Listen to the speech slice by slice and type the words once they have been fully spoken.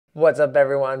What's up,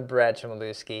 everyone? Brad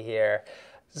Chmielewski here.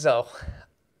 So,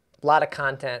 a lot of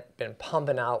content been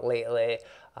pumping out lately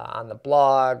on the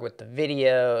blog with the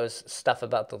videos, stuff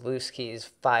about the Lewski's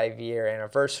 5-year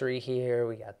anniversary here.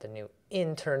 We got the new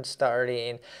intern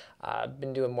starting.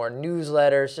 Been doing more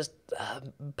newsletters, just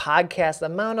podcast. The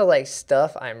amount of like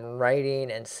stuff I'm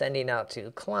writing and sending out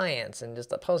to clients and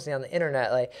just posting on the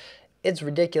internet, like it's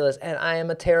ridiculous. And I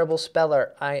am a terrible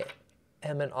speller. I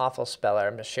am an awful speller.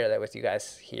 I'm gonna share that with you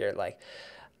guys here. Like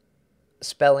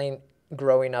spelling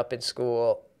growing up in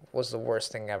school was the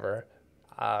worst thing ever.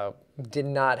 Did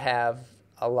not have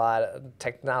a lot of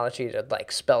technology to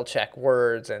like spell check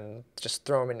words and just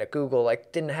throw them into Google.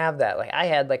 Like didn't have that. Like I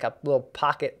had like a little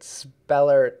pocket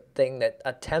speller thing that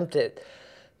attempted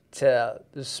to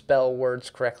spell words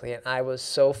correctly, and I was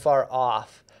so far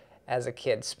off as a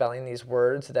kid spelling these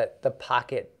words that the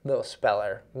pocket little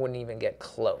speller wouldn't even get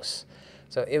close.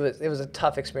 So it was a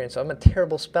tough experience. So I'm a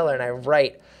terrible speller, and I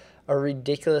write a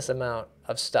ridiculous amount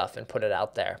of stuff and put it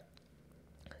out there.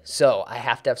 So I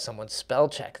have to have someone spell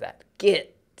check that.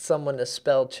 Get someone to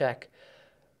spell check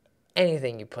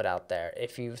anything you put out there.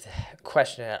 If you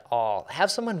question it at all,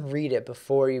 have someone read it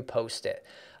before you post it.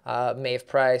 Maeve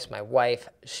Price, my wife,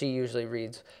 she usually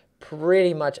reads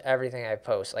pretty much everything I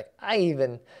post. Like I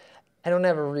don't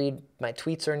ever read my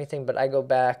tweets or anything, but I go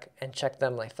back and check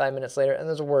them like 5 minutes later, and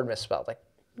there's a word misspelled. Like,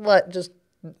 what? Just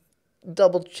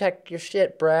double check your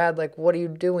shit, Brad. Like, what are you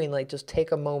doing? Like, just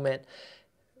take a moment,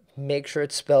 make sure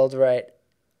it's spelled right,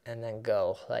 and then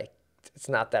go. Like, it's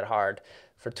not that hard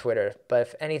for Twitter. But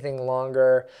if anything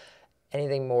longer,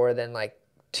 anything more than like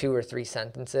 2 or 3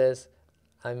 sentences,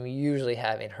 I'm usually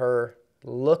having her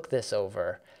look this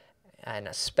over, and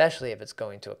especially if it's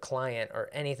going to a client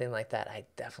or anything like that, I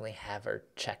definitely have her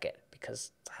check it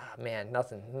because, man,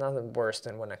 nothing worse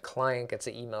than when a client gets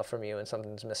an email from you and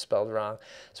something's misspelled wrong,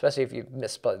 especially if you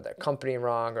misspelled their company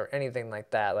wrong or anything like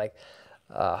that. Like,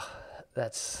 uh,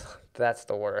 that's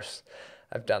the worst.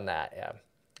 I've done that, yeah.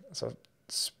 So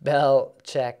spell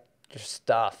check your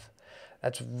stuff.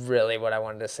 That's really what I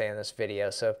wanted to say in this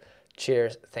video. So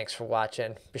cheers. Thanks for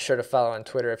watching. Be sure to follow on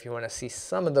Twitter if you want to see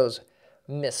some of those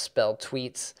misspelled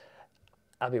tweets.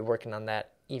 I'll be working on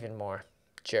that even more.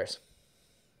 Cheers.